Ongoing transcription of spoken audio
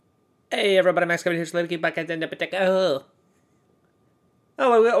Hey everybody, Max coming here. So let me keep back at the end of it.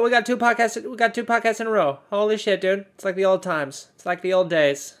 Oh, we got two podcasts. We got two podcasts in a row. Holy shit, dude! It's like the old times. It's like the old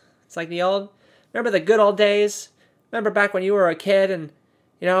days. It's like the old. Remember the good old days? Remember back when you were a kid and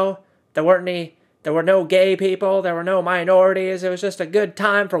there were no gay people. There were no minorities. It was just a good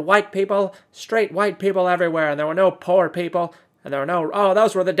time for white people, straight white people everywhere, and there were no poor people, and there were no. Oh,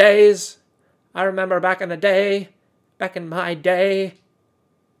 those were the days. I remember back in the day, back in my day.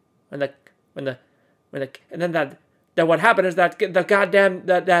 And then what happened is that the goddamn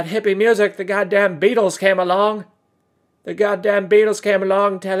that hippie music, the goddamn Beatles came along. The goddamn Beatles came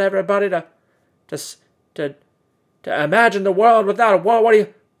along and tell everybody to imagine the world without a war.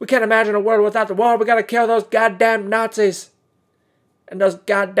 We can't imagine a world without the war. We gotta kill those goddamn Nazis and those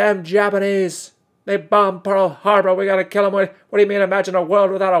goddamn Japanese. They bombed Pearl Harbor. We gotta kill them. What do you mean imagine a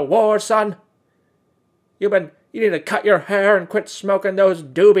world without a war, son? You need to cut your hair and quit smoking those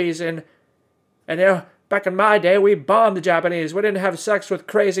doobies. And back in my day, we bombed the Japanese. We didn't have sex with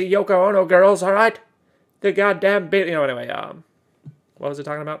crazy Yoko Ono girls, all right? The goddamn anyway, what was I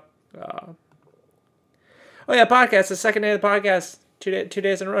talking about? Podcast. The second day of the podcast. 2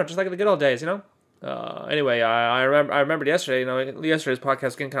 days in a row, just like the good old days, Anyway, I remembered yesterday, yesterday's podcast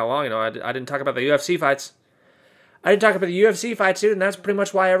was getting kind of long, I didn't talk about the UFC fights. I didn't talk about the UFC fights, dude, and that's pretty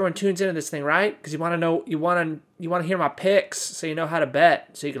much why everyone tunes into this thing, right? Because you want to know, you want to hear my picks, so you know how to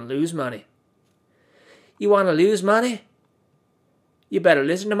bet, so you can lose money. You want to lose money? You better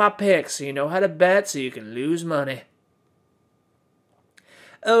listen to my picks, so you know how to bet, so you can lose money.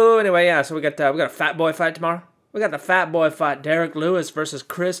 Oh, anyway, yeah. So we got a fat boy fight tomorrow. We got the fat boy fight, Derek Lewis versus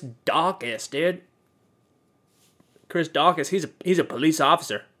Chris Daukaus, dude. Chris Daukaus, he's a police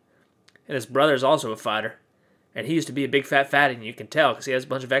officer, and his brother's also a fighter. And he used to be a big fat fatty, and you can tell because he has a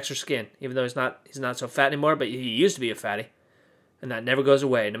bunch of extra skin. Even though he's not so fat anymore, but he used to be a fatty, and that never goes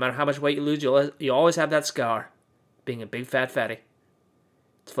away. No matter how much weight you lose, you always have that scar, being a big fat fatty.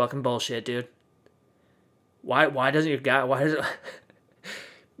 It's fucking bullshit, dude. Why doesn't your guy? Why does it? I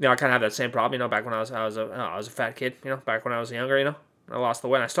kind of have that same problem. Back when I was a fat kid. Back when I was younger. I lost the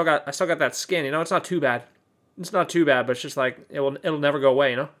weight. I still got that skin. It's not too bad. It's not too bad, but it's just like it'll never go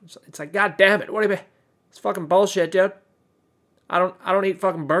away. It's like, god damn it. What do you mean? It's fucking bullshit, dude. I don't eat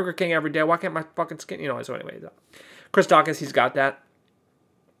fucking Burger King every day. Why can't my fucking skin, So anyway, Chris Daukaus, he's got that.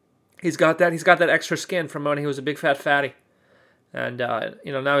 He's got that extra skin from when he was a big fat fatty. And,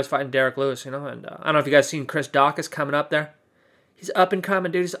 now he's fighting Derek Lewis, And I don't know if you guys seen Chris Daukaus coming up there. He's up and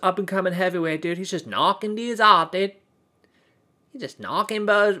coming, dude. He's up and coming heavyweight, dude. He's just knocking dudes off, dude. He's just knocking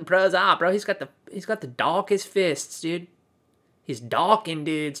pros off, bro. He's got the darkest fists, dude. He's darking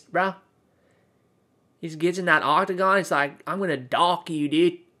dudes, bro. He gets in that octagon. He's like, I'm gonna dock you,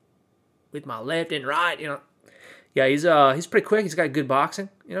 dude, with my left and right. Yeah, he's pretty quick. He's got good boxing.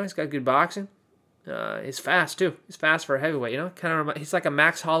 He's got good boxing. He's fast too. He's fast for a heavyweight. He's like a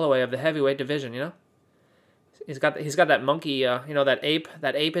Max Holloway of the heavyweight division. He's got that monkey. That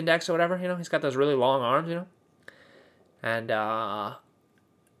ape index or whatever. He's got those really long arms. And yeah,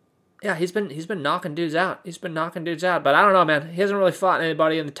 he's been knocking dudes out. But I don't know, man. He hasn't really fought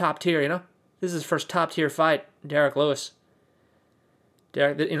anybody in the top tier. This is his first top-tier fight, Derek Lewis.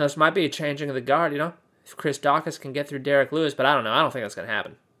 This might be a changing of the guard, if Chris Daukaus can get through Derek Lewis, but I don't know. I don't think that's going to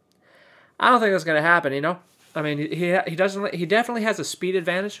happen. I mean, he definitely has a speed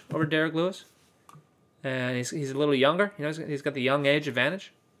advantage over Derek Lewis, and he's a little younger. He's got the young age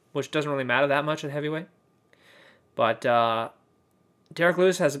advantage, which doesn't really matter that much at heavyweight. But Derek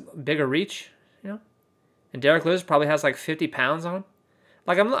Lewis has bigger reach, and Derek Lewis probably has like 50 pounds on him.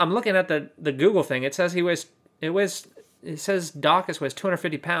 Like I'm looking at the Google thing. It says it says Daukaus weighs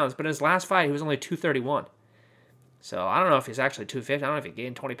 250 pounds, but in his last fight he was only 231. So I don't know if he's actually 250. I don't know if he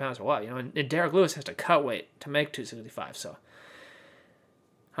gained 20 pounds or what. And Derek Lewis has to cut weight to make 265. So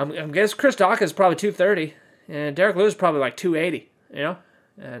I guess Chris Daukaus is probably 230, and Derek Lewis is probably like 280.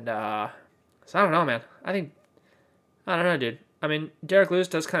 And so I don't know, man. I don't know, dude. I mean, Derek Lewis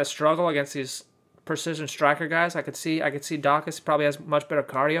does kind of struggle against these precision striker guys. I could see Daukaus probably has much better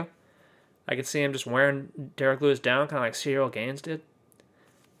cardio. I could see him just wearing Derek Lewis down, kind of like Cyril Gaines did.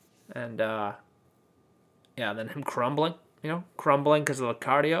 And then him crumbling because of the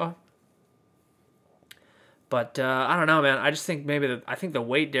cardio. But I don't know, man. I just think I think the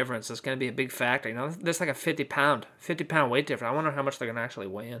weight difference is going to be a big factor. There's like a 50 pound weight difference. I wonder how much they're going to actually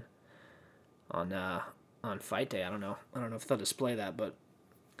weigh in on fight day. I don't know if they'll display that, but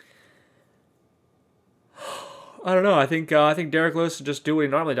I don't know. I think Derek Lewis will just do what he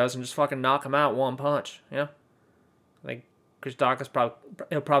normally does and just fucking knock him out one punch. I think Chris Daukaus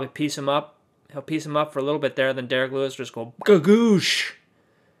he'll probably piece him up. He'll piece him up for a little bit there, then Derek Lewis will just go gagoosh.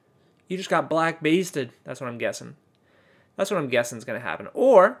 You just got black beasted. That's what I'm guessing. That's what I'm guessing is going to happen.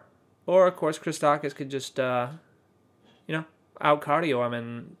 Or of course, Chris Daukaus could just, out cardio him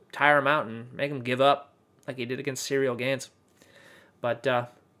and tire him out and make him give up like he did against Cyril Gaines. But, I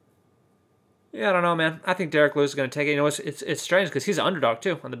don't know, man. I think Derek Lewis is going to take it. It's strange because he's an underdog,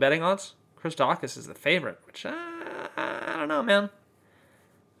 too, on the betting odds. Chris Daukaus is the favorite, which, I don't know, man.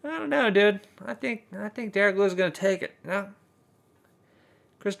 I don't know, dude. I think Derek Lewis is going to take it.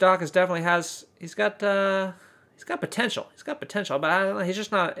 Chris Daukaus definitely has. He's got potential. He's got potential, but I don't know. He's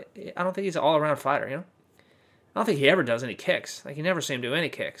just not. I don't think he's an all-around fighter. I don't think he ever does any kicks. Like, he never seen him do any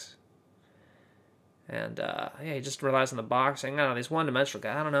kicks. And he just relies on the boxing. I don't know. He's one-dimensional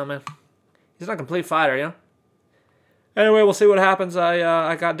guy. I don't know, man. He's not a complete fighter. Anyway, we'll see what happens.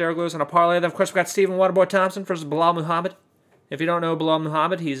 I got Derek Lewis on a parlay. Then, of course, we got Stephen Waterboy Thompson versus Bilal Muhammad. If you don't know Bilal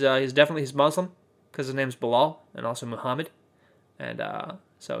Muhammad, he's definitely Muslim because his name's Bilal and also Muhammad, and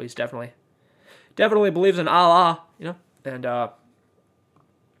so he's definitely believes in Allah, And of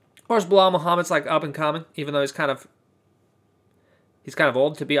course, Bilal Muhammad's like up and coming, even though he's kind of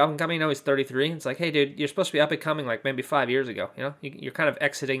old to be up and coming. He's 33. It's like, hey, dude, you're supposed to be up and coming like maybe 5 years ago. You're kind of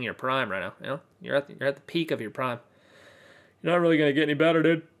exiting your prime right now. You're at the peak of your prime. You're not really gonna get any better,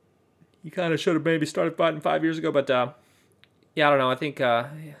 dude. You kind of should have maybe started fighting 5 years ago, but. I don't know. I think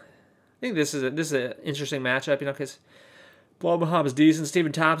this is an interesting matchup, because Bilal Muhammad's decent.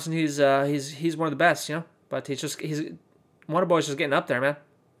 Stephen Thompson, he's one of the best, But he's Waterboy's just getting up there, man.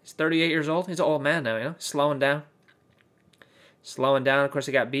 He's 38 years old. He's an old man now, slowing down. Of course,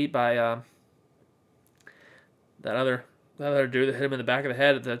 he got beat by that other dude that hit him in the back of the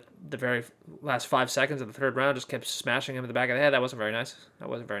head at the very last 5 seconds of the third round. Just kept smashing him in the back of the head. That wasn't very nice.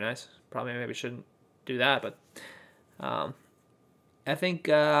 Probably maybe shouldn't do that, but. I think,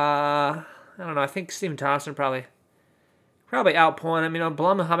 I don't know, I think Stephen Thompson probably outpoint him.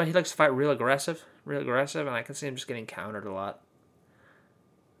 Bilal Muhammad, he likes to fight real aggressive, and I can see him just getting countered a lot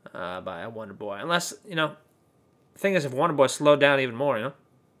by a Wonderboy. Unless, the thing is, if Wonderboy slowed down even more,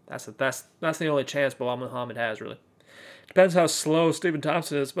 that's the only chance Bilal Muhammad has, really. Depends how slow Stephen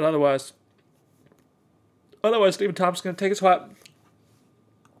Thompson is, but otherwise Stephen Thompson's going to take his fight.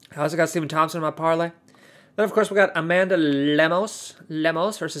 I also got Stephen Thompson in my parlay. Then, of course, we got Amanda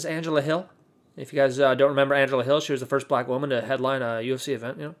Lemos versus Angela Hill. If you guys don't remember Angela Hill, she was the first black woman to headline a UFC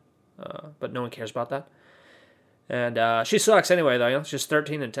event, but no one cares about that. And she sucks anyway, though, She's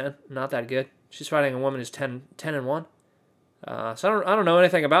 13-10, not that good. She's fighting a woman who's 10-1. So I don't know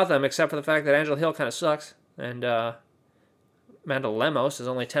anything about them except for the fact that Angela Hill kind of sucks, and Amanda Lemos is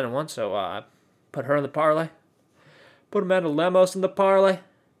only 10-1, so I put her in the parlay. Put Amanda Lemos in the parlay.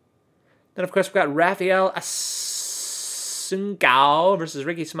 Then, of course, we've got Rafael Assunção versus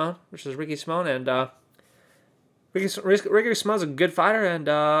Ricky Simón. And Ricky Simon's a good fighter. And,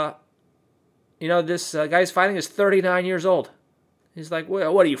 this guy he's fighting is 39 years old. He's like, what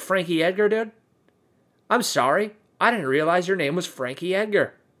are you, Frankie Edgar, dude? I'm sorry. I didn't realize your name was Frankie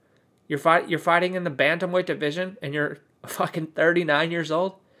Edgar. You're fighting in the bantamweight division, and you're fucking 39 years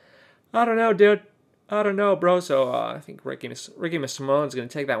old? I don't know, dude. I don't know, bro. So I think Ricky Simon's going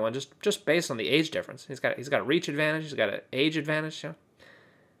to take that one just based on the age difference. He's got a reach advantage. He's got an age advantage,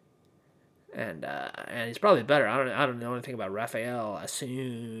 and he's probably better. I don't know anything about Rafael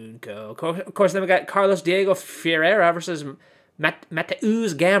Assunção. Of course, then we got Carlos Diego Ferreira versus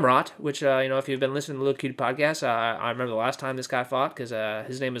Mateusz Gamrot, which if you've been listening to the Little Cute podcast, I remember the last time this guy fought because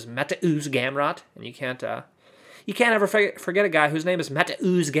his name is Mateusz Gamrot, and you can't ever forget a guy whose name is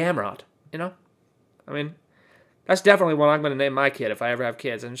Mateusz Gamrot. I mean, that's definitely what I'm going to name my kid if I ever have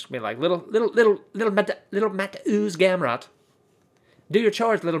kids. I'm just going to be like, little Mateusz Gamrot. Do your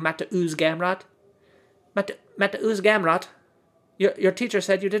chores, little Mateusz Gamrot. Mateusz Gamrot. Your teacher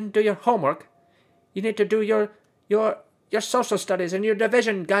said you didn't do your homework. You need to do your social studies in your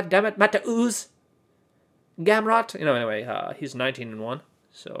division, goddammit, Mateusz Gamrot. Anyway, he's 19-1,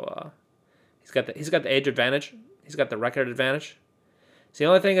 so he's got the age advantage. He's got the record advantage. So the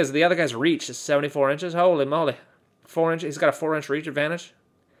only thing is the other guy's reach is 74 inches. Holy moly. 4 inches. He's got a 4-inch reach advantage.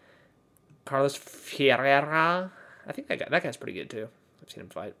 Carlos Ferreira. I think that guy's pretty good too. I've seen him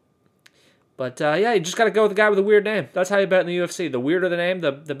fight. But you just got to go with the guy with the weird name. That's how you bet in the UFC. The weirder the name,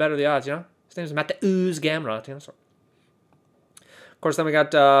 the better the odds, His name's Mateusz Gamrot, So. Of course, then we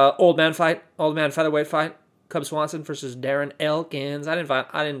got old man featherweight fight. Cub Swanson versus Darren Elkins. I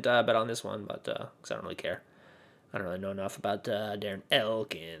didn't bet on this one, but because I don't really care. I don't really know enough about Darren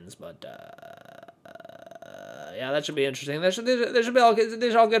Elkins, but that should be interesting. There should be all good.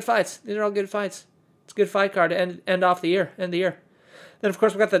 These are all good fights. It's a good fight card to end off the year. Then of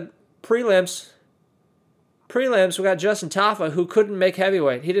course we got the prelims Prelims, we got Justin Taffa, who couldn't make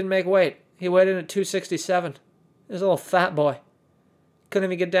heavyweight. He didn't make weight. He weighed in at 267. He's a little fat boy. Couldn't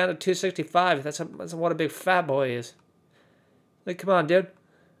even get down to 265. That's what a big fat boy he is. Like, come on, dude.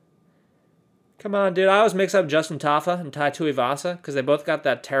 Come on, dude. I always mix up Justin Taffa and Tai Tuivasa because they both got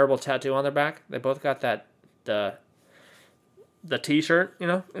that terrible tattoo on their back. They both got that the T-shirt. You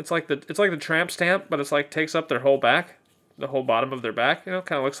know, it's like the tramp stamp, but it's like takes up their whole back, the whole bottom of their back. You know,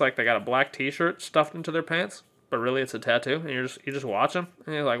 kind of looks like they got a black T-shirt stuffed into their pants, but really it's a tattoo. And you just watch them,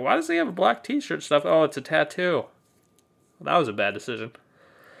 and you're like, why does he have a black T-shirt stuffed? Oh, it's a tattoo. Well, that was a bad decision,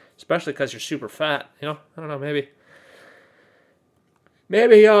 especially because you're super fat. You know, I don't know, maybe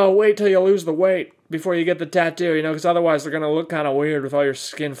wait till you lose the weight before you get the tattoo, you know, because otherwise they're going to look kind of weird with all your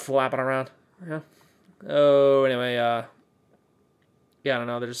skin flapping around. Yeah. Oh, anyway, yeah, I don't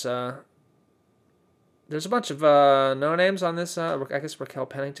know. There's a bunch of no-names on this. I guess Raquel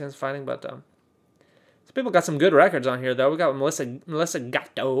Pennington's fighting, but some people got some good records on here, though. We got Melissa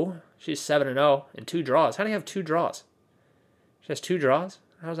Gatto. She's 7-0 and 2 draws. How do you have 2 draws? She has 2 draws?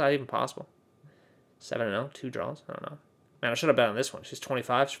 How is that even possible? 7-0, 2 draws? I don't know. Man, I should have bet on this one. She's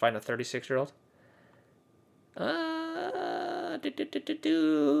 25. She's fighting a 36-year-old. Oh,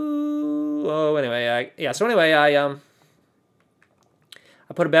 anyway, So anyway, I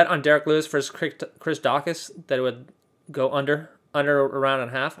put a bet on Derek Lewis versus Chris Daukaus that it would go under a round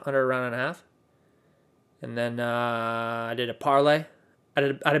and a half, and then I did a parlay. I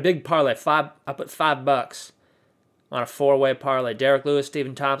did a big parlay. I put $5 on a 4-way parlay. Derek Lewis,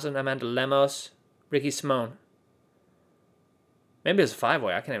 Stephen Thompson, Amanda Lemos, Ricky Simone. Maybe it was a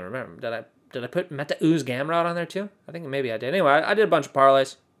 5-way. I can't even remember. Did I put Meta Ooze Gamrot on there too? I think maybe I did. Anyway, I did a bunch of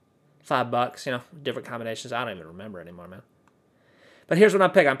parlays. $5, you know, different combinations. I don't even remember anymore, man. But here's what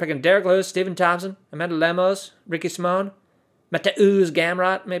I'm picking. I'm picking Derek Lewis, Stephen Thompson, Amanda Lemos, Ricky Simone, Meta Ooze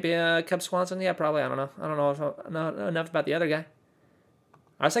Gamrot, maybe Cub Swanson. Yeah, probably. I don't know. I don't know enough about the other guy.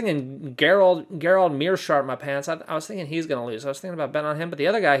 I was thinking Gerald Meerschaert my pants. I was thinking he's going to lose. I was thinking about betting on him. But the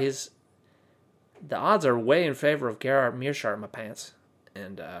other guy, the odds are way in favor of Gerard Meerschaert in my pants.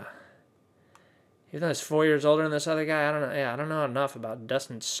 And even though he's 4 years older than this other guy, I don't know. Yeah, I don't know enough about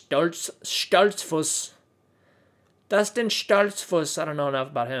Dustin Stoltzfus. I don't know enough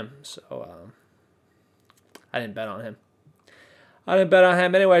about him. So I didn't bet on him.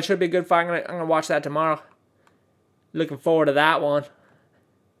 Anyway, it should be a good fight. I'm gonna watch that tomorrow. Looking forward to that one.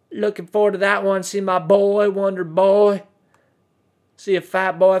 See my boy, Wonder Boy. See a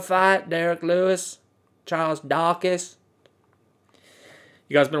fat boy fight, Derek Lewis, Charles Daukaus.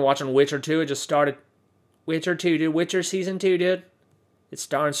 You guys been watching Witcher 2? It just started. Witcher 2, dude. Witcher Season 2, dude. It's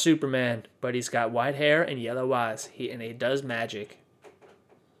starring Superman, but he's got white hair and yellow eyes. He does magic.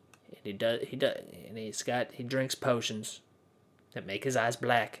 And he drinks potions that make his eyes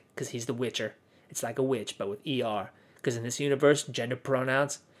black because he's the Witcher. It's like a witch, but with ER. Because in this universe, gender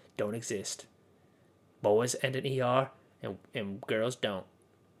pronouns don't exist. Boys end in ER. And girls don't.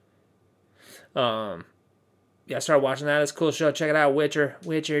 Yeah, I started watching that. It's a cool show. Check it out. Witcher,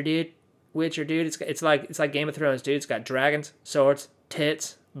 dude. It's like Game of Thrones, dude. It's got dragons, swords,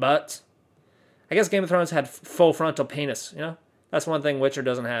 tits, butts. I guess Game of Thrones had full frontal penis. You know, that's one thing Witcher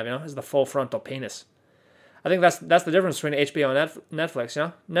doesn't have. You know, is the full frontal penis. I think that's the difference between HBO and Netflix. You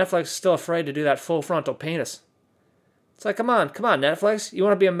know, Netflix is still afraid to do that full frontal penis. It's like, come on, Netflix. You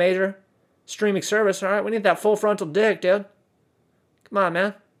want to be a major streaming service, all right? We need that full frontal dick, dude. Come on,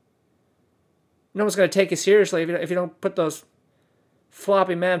 man. No one's going to take you seriously if you don't put those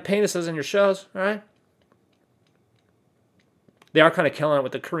floppy man penises in your shows, all right? They are kind of killing it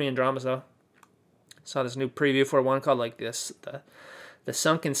with the Korean dramas, though. Saw this new preview for one called like this, the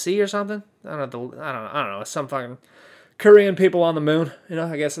Sunken Sea or something. I don't know. It's some fucking Korean people on the moon. You know,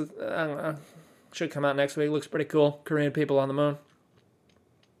 I guess I don't know. Should come out next week. Looks pretty cool. Korean people on the moon.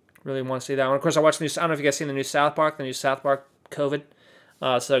 Really want to see that one. Of course, I watched I don't know if you guys seen the new South Park COVID.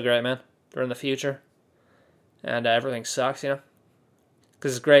 It's so great, man. They're in the future. And everything sucks, you know.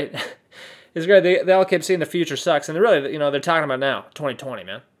 Because it's great. It's great. They all keep seeing the future sucks. And they're really, you know, they're talking about now, 2020,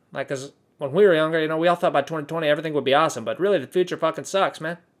 man. Like, because when we were younger, you know, we all thought by 2020 everything would be awesome. But really, the future fucking sucks,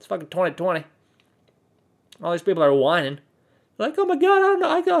 man. It's fucking 2020. All these people are whining. Like, oh my God,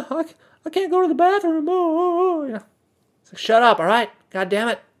 I don't know. I can't go to the bathroom. Oh. You know. It's like, shut up, all right? God damn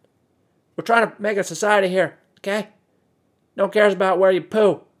it. We're trying to make a society here, okay? No one cares about where you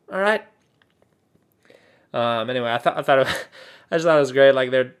poo, all right? Anyway, I just thought it was great. Like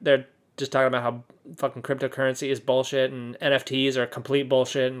they're just talking about how fucking cryptocurrency is bullshit and NFTs are complete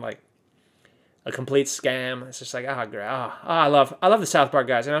bullshit and like a complete scam. It's just like great. I love the South Park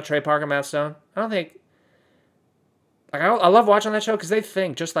guys. You know, Trey Parker, Matt Stone. I love watching that show because they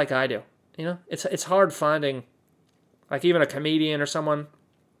think just like I do. You know, it's hard finding, like, even a comedian or someone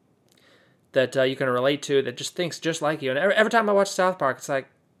that you can relate to that just thinks just like you. And every time I watch South Park, it's like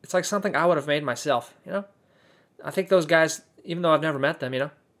something I would have made myself. You know, I think those guys, even though I've never met them, you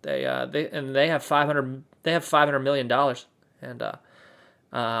know, they have $500 million, and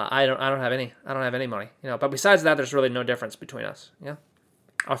I don't have any money. You know, but besides that, there's really no difference between us. You know,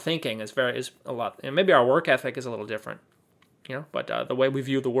 our thinking is a lot, and maybe our work ethic is a little different. You know, but the way we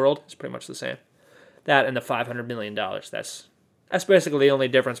view the world is pretty much the same. That and the $500 million. That's basically the only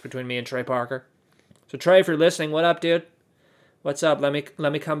difference between me and Trey Parker. So Trey, if you're listening, what up, dude? What's up? Let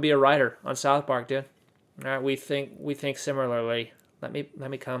me come be a writer on South Park, dude. All right, we think similarly. Let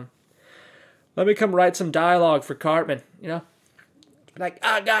me come write some dialogue for Cartman. You know, like,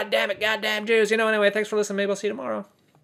 goddamn it, goddamn Jews. You know. Anyway, thanks for listening. Maybe I'll see you tomorrow.